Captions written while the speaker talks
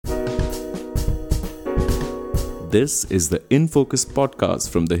This is the In Focus podcast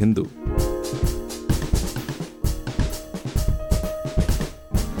from The Hindu.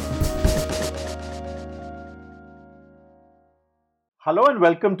 Hello and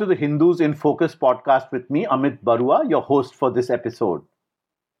welcome to the Hindus in Focus podcast with me, Amit Barua, your host for this episode.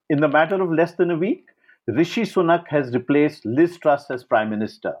 In the matter of less than a week, Rishi Sunak has replaced Liz Truss as Prime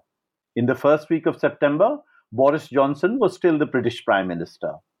Minister. In the first week of September, Boris Johnson was still the British Prime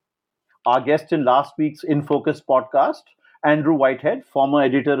Minister. Our guest in last week's In Focus podcast, Andrew Whitehead, former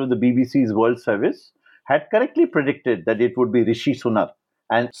editor of the BBC's World Service, had correctly predicted that it would be Rishi Sunak,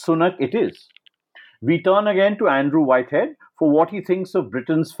 and Sunak it is. We turn again to Andrew Whitehead for what he thinks of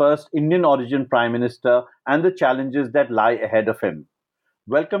Britain's first Indian origin Prime Minister and the challenges that lie ahead of him.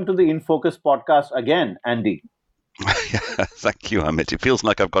 Welcome to the In Focus podcast again, Andy. Thank you, Amit. It feels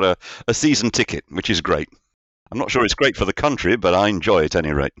like I've got a season ticket, which is great. I'm not sure it's great for the country, but I enjoy it at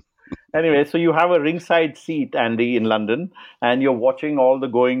any rate. Anyway, so you have a ringside seat, Andy, in London, and you're watching all the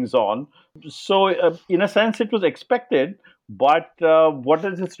goings on. So, in a sense, it was expected. But what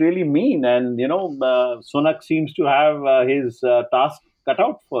does this really mean? And, Sunak seems to have his task cut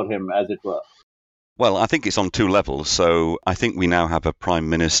out for him, as it were. Well, I think it's on two levels. So I think we now have a Prime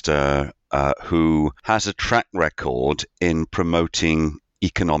Minister who has a track record in promoting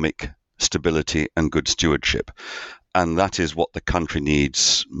economic stability and good stewardship. And that is what the country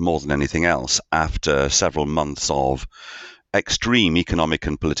needs more than anything else after several months of extreme economic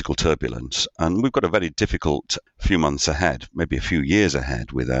and political turbulence. And we've got a very difficult few months ahead, maybe a few years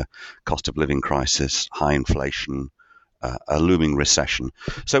ahead, with a cost of living crisis, high inflation, a looming recession.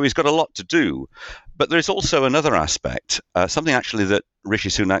 So he's got a lot to do. But there's also another aspect, something actually that Rishi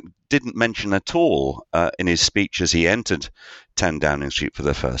Sunak didn't mention at all in his speech as he entered 10 Downing Street for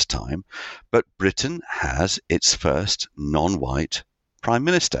the first time. But Britain has its first non-white Prime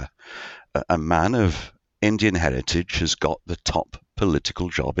Minister. A man of Indian heritage has got the top political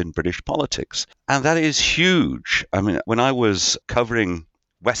job in British politics. And that is huge. I mean, when I was covering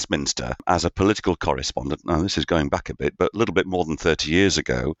Westminster as a political correspondent, now this is going back a bit, but a little bit more than 30 years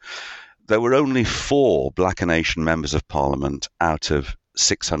ago, there were only 4 Black and Asian members of Parliament out of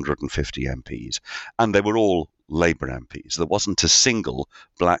 650 MPs, and they were all Labour MPs. There wasn't a single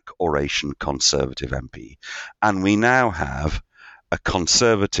Black or Asian Conservative MP. And we now have a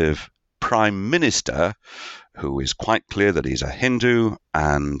Conservative Prime Minister who is quite clear that he's a Hindu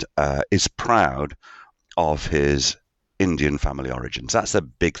and is proud of his Indian family origins. That's a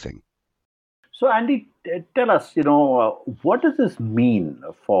big thing. So, Andy, tell us, what does this mean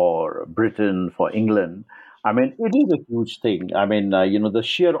for Britain, for England? I mean, it is a huge thing. I mean, the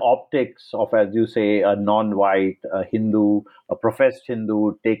sheer optics of, as you say, a non-white Hindu, a professed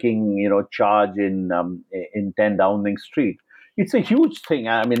Hindu taking, charge in 10 Downing Street. It's a huge thing.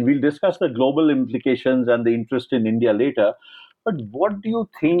 I mean, we'll discuss the global implications and the interest in India later. But what do you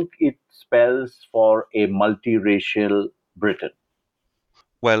think it spells for a multiracial Britain?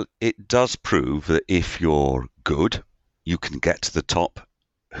 Well, it does prove that if you're good, you can get to the top,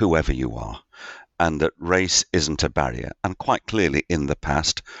 whoever you are, and that race isn't a barrier. And quite clearly in the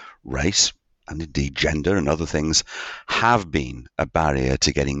past, race and indeed gender and other things have been a barrier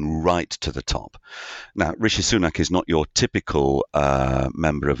to getting right to the top. Now, Rishi Sunak is not your typical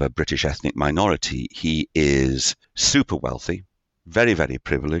member of a British ethnic minority. He is super wealthy, very, very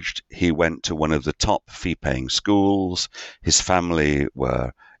privileged. He went to one of the top fee-paying schools. His family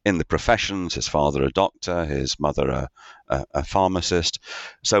were in the professions, his father a doctor, his mother a pharmacist.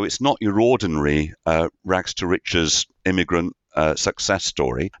 So it's not your ordinary rags to riches immigrant success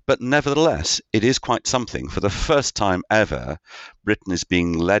story. But nevertheless, it is quite something. For the first time ever, Britain is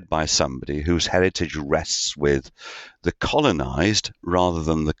being led by somebody whose heritage rests with the colonized rather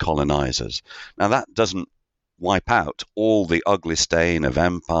than the colonizers. Now, that doesn't wipe out all the ugly stain of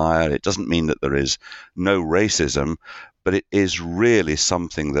empire. It doesn't mean that there is no racism, but it is really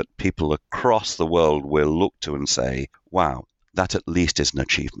something that people across the world will look to and say, wow, that at least is an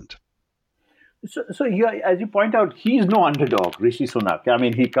achievement. So yeah, as you point out, he's no underdog, Rishi Sunak. I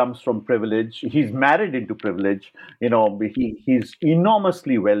mean, he comes from privilege. He's married into privilege. He's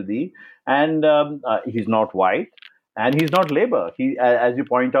enormously wealthy, and he's not white, and he's not Labour. As you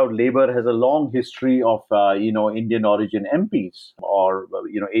point out, Labour has a long history of Indian origin MPs or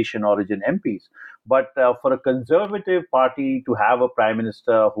Asian origin MPs. But for a conservative party to have a prime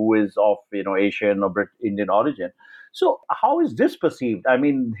minister who is of Asian or Indian origin. So how is this perceived? I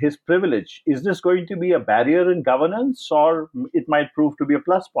mean, his privilege, is this going to be a barrier in governance, or it might prove to be a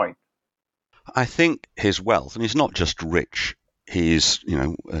plus point? I think his wealth, and he's not just rich, he's,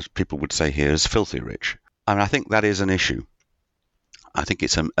 as people would say here, is filthy rich. And I think that is an issue. I think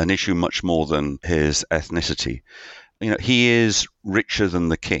it's an issue much more than his ethnicity. He is richer than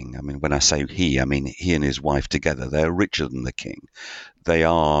the king. I mean, when I say he, I mean he and his wife together. They're richer than the king. They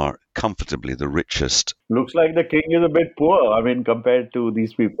are comfortably the richest. Looks like the king is a bit poor, I mean, compared to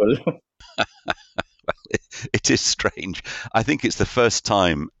these people. It is strange. I think it's the first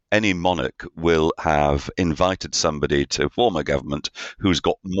time any monarch will have invited somebody to form a government who's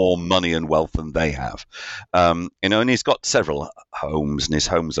got more money and wealth than they have. And he's got several homes, and his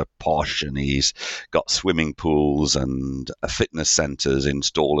homes are posh, and he's got swimming pools and fitness centres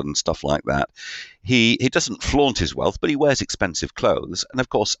installed and stuff like that. He doesn't flaunt his wealth, but he wears expensive clothes. And of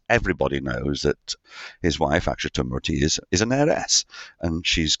course, everybody knows that his wife, Akshatamurti, is an heiress, and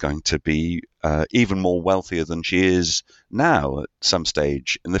she's going to be even more wealthier than she is now at some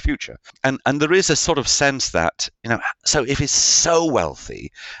stage in the future. And there is a sort of sense that, so if he's so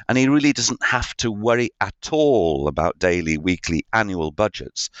wealthy and he really doesn't have to worry at all about daily, weekly, annual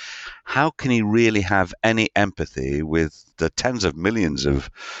budgets, how can he really have any empathy with the tens of millions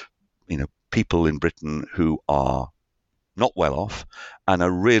of, people in Britain who are not well off and are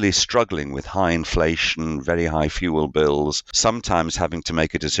really struggling with high inflation, very high fuel bills, sometimes having to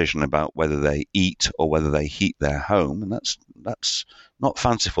make a decision about whether they eat or whether they heat their home. And that's not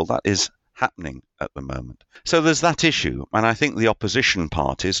fanciful. That is happening at the moment. So there's that issue. And I think the opposition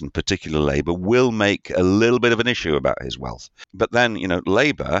parties, in particular Labour, will make a little bit of an issue about his wealth. But then,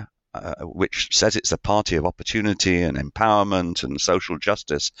 Labour, which says it's a party of opportunity and empowerment and social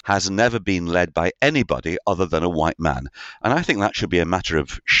justice, has never been led by anybody other than a white man. And I think that should be a matter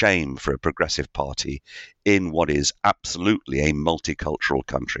of shame for a progressive party in what is absolutely a multicultural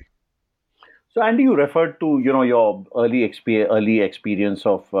country. So, Andy, you referred to your early experience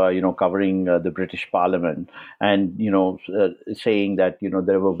of covering the British Parliament, and saying that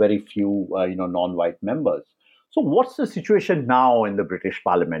there were very few non-white members. So, what's the situation now in the British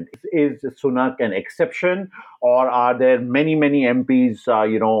Parliament? Is Sunak an exception, or are there many MPs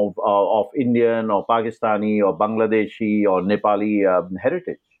of Indian or Pakistani or Bangladeshi or Nepali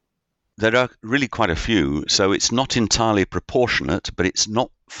heritage? There are really quite a few, so it's not entirely proportionate, but it's not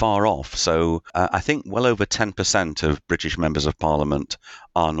far off. So I think well over 10% of British members of Parliament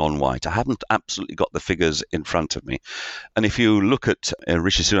are non-white. I haven't absolutely got the figures in front of me. And if you look at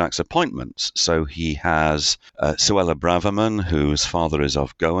Rishi Sunak's appointments, so he has Suella Braverman, whose father is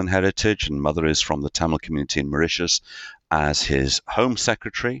of Goan heritage and mother is from the Tamil community in Mauritius, as his Home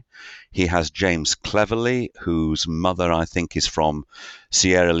Secretary. He has James Cleverly, whose mother, I think, is from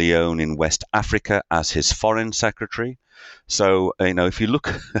Sierra Leone in West Africa, as his Foreign Secretary. So, if you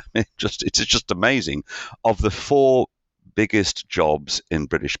look, it's just amazing. Of the four biggest jobs in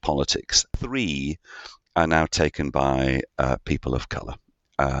British politics, 3 are now taken by people of colour.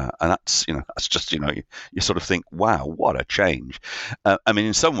 And that's just, you sort of think, wow, what a change. I mean,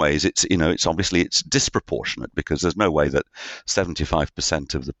 in some ways, it's obviously it's disproportionate because there's no way that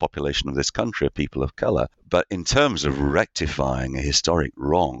 75% of the population of this country are people of colour. But in terms of rectifying a historic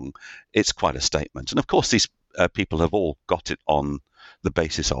wrong, it's quite a statement. And of course, these people have all got it on the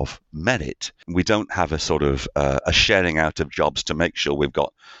basis of merit. We don't have a sort of a sharing out of jobs to make sure we've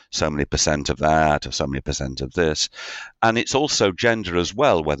got so many percent of that or so many percent of this. And it's also gender as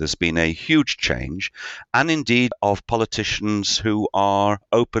well, where there's been a huge change, and indeed of politicians who are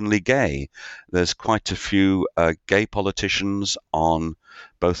openly gay. There's quite a few gay politicians on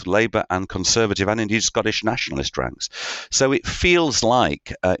both Labour and Conservative and indeed Scottish nationalist ranks. So it feels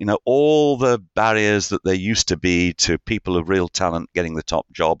like, all the barriers that there used to be to people of real talent getting the top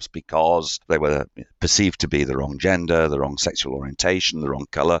jobs because they were perceived to be the wrong gender, the wrong sexual orientation, the wrong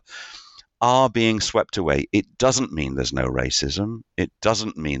colour, are being swept away. It doesn't mean there's no racism. It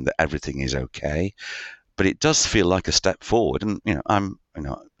doesn't mean that everything is okay. But it does feel like a step forward. And, I'm,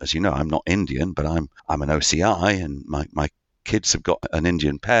 as you know, I'm not Indian, but I'm an OCI, and my kids have got an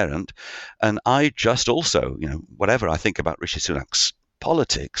Indian parent. And I just also, whatever I think about Rishi Sunak's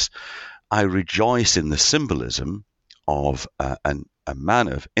politics, I rejoice in the symbolism of a man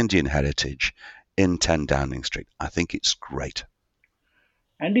of Indian heritage in 10 Downing Street. I think it's great.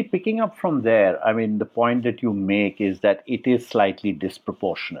 Andy, picking up from there, I mean, the point that you make is that it is slightly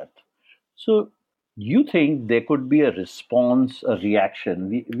disproportionate. So, do you think there could be a response, a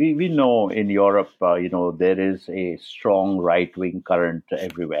reaction? We know in Europe, there is a strong right wing current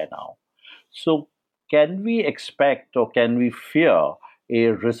everywhere now. So, can we expect or can we fear a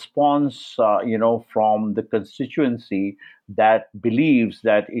response, from the constituency that believes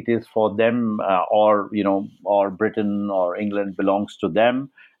that it is for them, or Britain or England belongs to them,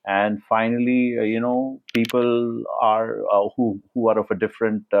 and finally, people are who are of a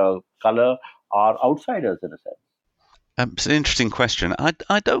different color are outsiders in a sense? It's an interesting question.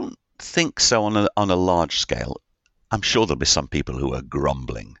 I don't think so on a large scale. I'm sure there'll be some people who are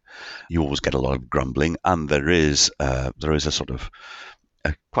grumbling. You always get a lot of grumbling, and there is a sort of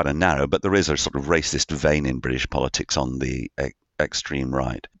quite a narrow, but there is a sort of racist vein in British politics on the extreme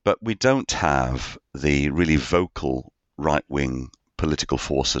right. But we don't have the really vocal right wing political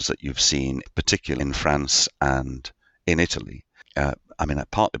forces that you've seen, particularly in France and in Italy.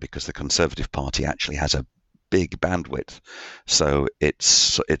 Partly because the Conservative Party actually has a big bandwidth, so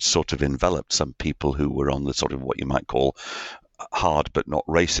it's sort of enveloped some people who were on the sort of what you might call hard but not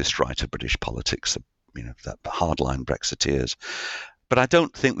racist right of British politics, that hardline Brexiteers. But I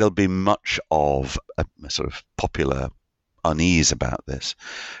don't think there'll be much of a sort of popular unease about this,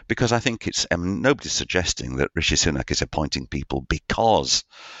 because I think nobody's suggesting that Rishi Sunak is appointing people because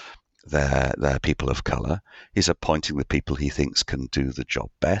they're people of colour. He's appointing the people he thinks can do the job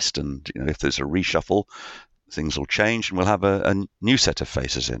best, and if there's a reshuffle, things will change, and we'll have a new set of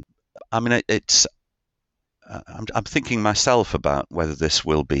faces in. I mean, I'm thinking myself about whether this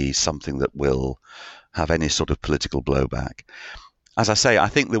will be something that will have any sort of political blowback. As I say, I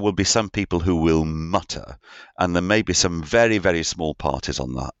think there will be some people who will mutter, and there may be some very, very small parties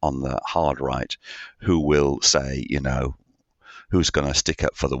on the hard right who will say, who's going to stick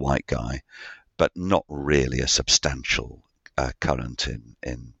up for the white guy, but not really a substantial current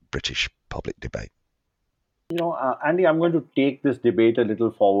in British public debate. Andy, I'm going to take this debate a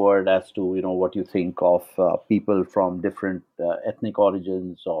little forward as to what you think of people from different ethnic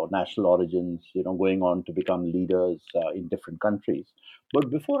origins or national origins, going on to become leaders in different countries.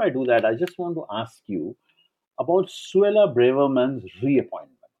 But before I do that, I just want to ask you about Suella Braverman's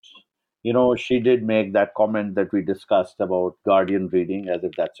reappointment. She did make that comment that we discussed about Guardian reading as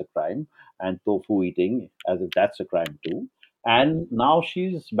if that's a crime, and tofu eating as if that's a crime too. And now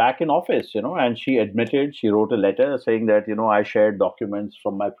she's back in office, and she admitted, she wrote a letter saying that, I shared documents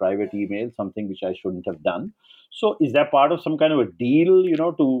from my private email, something which I shouldn't have done. So is that part of some kind of a deal,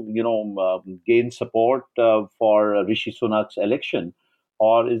 to, gain support for Rishi Sunak's election?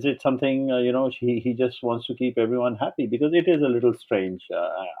 Or is it something, he just wants to keep everyone happy? Because it is a little strange.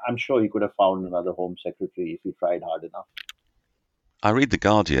 I'm sure he could have found another home secretary if he tried hard enough. I read The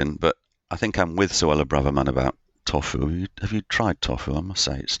Guardian, but I think I'm with Suella Braverman about tofu. Have you tried tofu? I must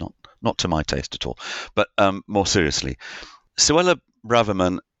say it's not to my taste at all. But more seriously, Suella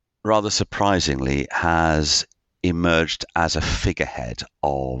Braverman, rather surprisingly, has emerged as a figurehead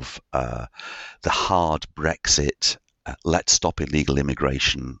of the hard Brexit, let's stop illegal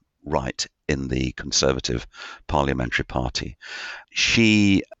immigration right in the Conservative Parliamentary Party.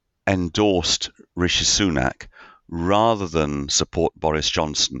 She endorsed Rishi Sunak rather than support Boris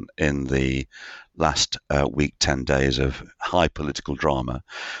Johnson in the last week, 10 days of high political drama.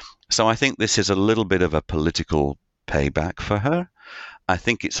 So I think this is a little bit of a political payback for her. I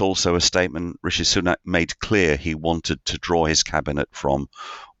think it's also a statement. Rishi Sunak made clear he wanted to draw his cabinet from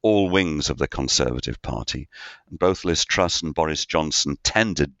all wings of the Conservative Party. And both Liz Truss and Boris Johnson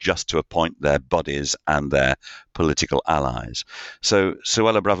tended just to appoint their buddies and their political allies. So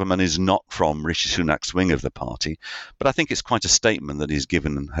Suella Braverman is not from Rishi Sunak's wing of the party, but I think it's quite a statement that he's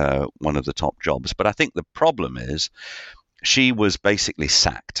given her one of the top jobs. But I think the problem is she was basically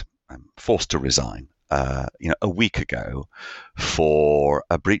sacked, forced to resign. A week ago for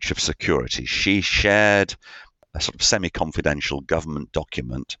a breach of security. She shared a sort of semi-confidential government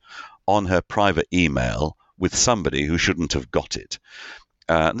document on her private email with somebody who shouldn't have got it.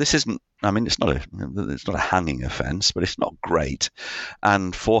 This isn't. I mean, it's not a hanging offence, but it's not great.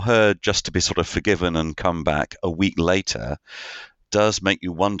 And for her just to be sort of forgiven and come back a week later does make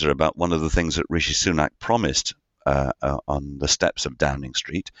you wonder about one of the things that Rishi Sunak promised on the steps of Downing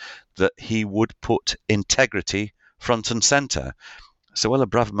Street, that he would put integrity front and centre. Suella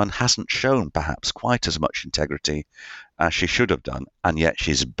Braverman hasn't shown perhaps quite as much integrity as she should have done, and yet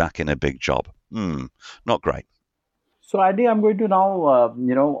she's back in a big job. Not great. So, Andy, I'm going to now,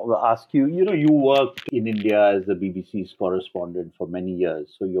 ask you. You worked in India as the BBC's correspondent for many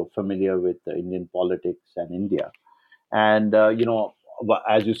years, so you're familiar with Indian politics and India. And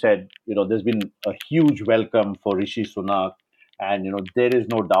as you said, there's been a huge welcome for Rishi Sunak, and there is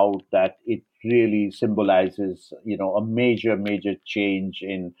no doubt that it really symbolizes a major change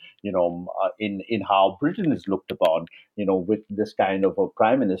in in how Britain is looked upon, with this kind of a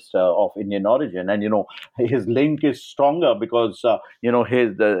prime minister of Indian origin. And his link is stronger because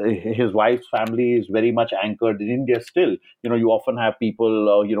his wife's family is very much anchored in India still. You often have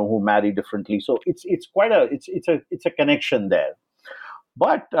people who marry differently, so it's quite a it's a connection there.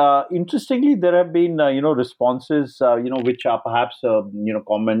 But interestingly, there have been responses which are perhaps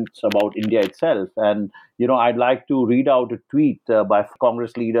comments about India itself, and I'd like to read out a tweet by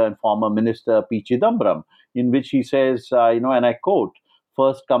Congress leader and former Minister P. Chidambaram, in which he says, and I quote: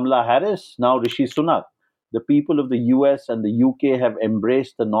 "First Kamala Harris, now Rishi Sunak. The people of the US and the UK have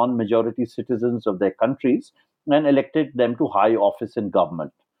embraced the non-majority citizens of their countries and elected them to high office in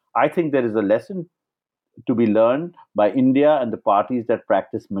government. I think there is a lesson to be learned by India and the parties that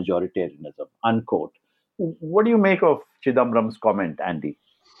practice majoritarianism." Unquote. What do you make of Chidambaram's comment, Andy?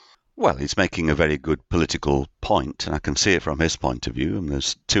 Well, he's making a very good political point, and I can see it from his point of view. And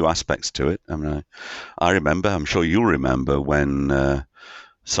there's two aspects to it. I mean, I remember, I'm sure you'll remember, when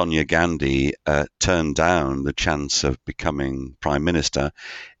Sonia Gandhi turned down the chance of becoming prime minister,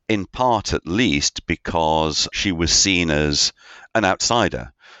 in part at least because she was seen as an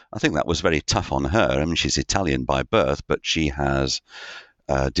outsider. I think that was very tough on her. I mean, she's Italian by birth, but she has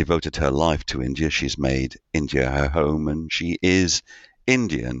devoted her life to India. She's made India her home, and she is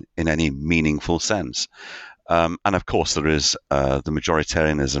Indian in any meaningful sense. And of course, there is the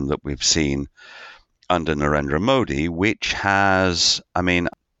majoritarianism that we've seen under Narendra Modi, which has, I mean,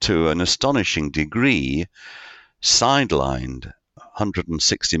 to an astonishing degree, sidelined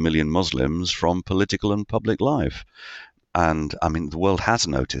 160 million Muslims from political and public life. And I mean, the world has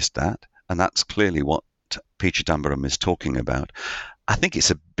noticed that, and that's clearly what P. Chidambaram is talking about. I think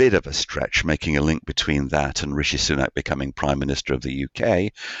it's a bit of a stretch making a link between that and Rishi Sunak becoming Prime Minister of the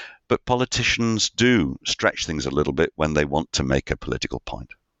UK, but politicians do stretch things a little bit when they want to make a political point.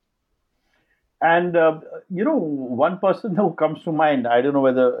 And, one person who comes to mind, I don't know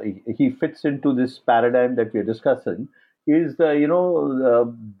whether he fits into this paradigm that we're discussing, is the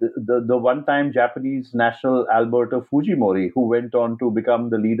one-time Japanese national Alberto Fujimori, who went on to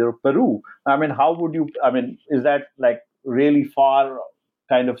become the leader of Peru. I mean, is that like really far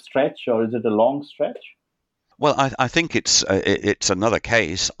kind of stretch, or is it a long stretch? Well, I think it's another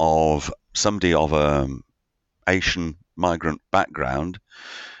case of somebody of an Asian migrant background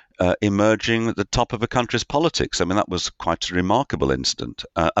emerging at the top of a country's politics. I mean, that was quite a remarkable incident.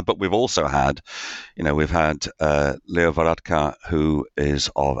 But we've also had, we've had Leo Varadkar, who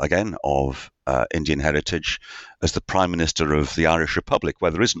is of Indian heritage, as the Prime Minister of the Irish Republic, where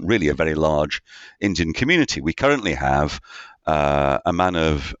there isn't really a very large Indian community. We currently have a man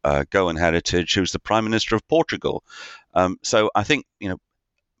of Goan heritage who's the Prime Minister of Portugal. So I think,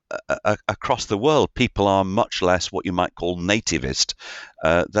 across the world, people are much less what you might call nativist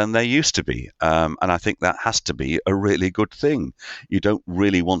than they used to be. And I think that has to be a really good thing. You don't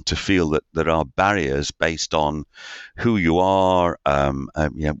really want to feel that there are barriers based on who you are,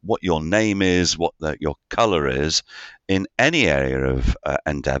 what your name is, what your color is in any area of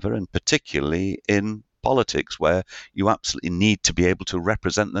endeavor, and particularly in politics, where you absolutely need to be able to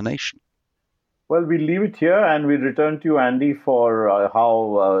represent the nation. Well, we leave it here and we return to you, Andy, for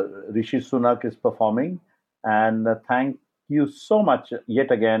how Rishi Sunak is performing. And thank you so much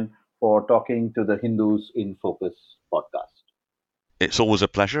yet again for talking to the Hindus in Focus podcast. It's always a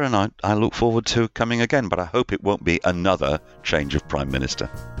pleasure, and I look forward to coming again, but I hope it won't be another change of Prime Minister.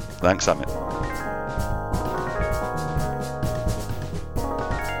 Thanks, Amit.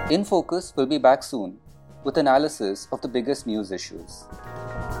 In Focus will be back soon with analysis of the biggest news issues.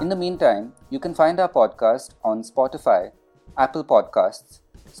 In the meantime, you can find our podcast on Spotify, Apple Podcasts,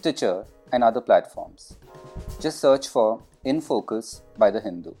 Stitcher, and other platforms. Just search for In Focus by The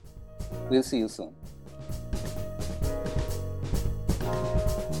Hindu. We'll see you soon.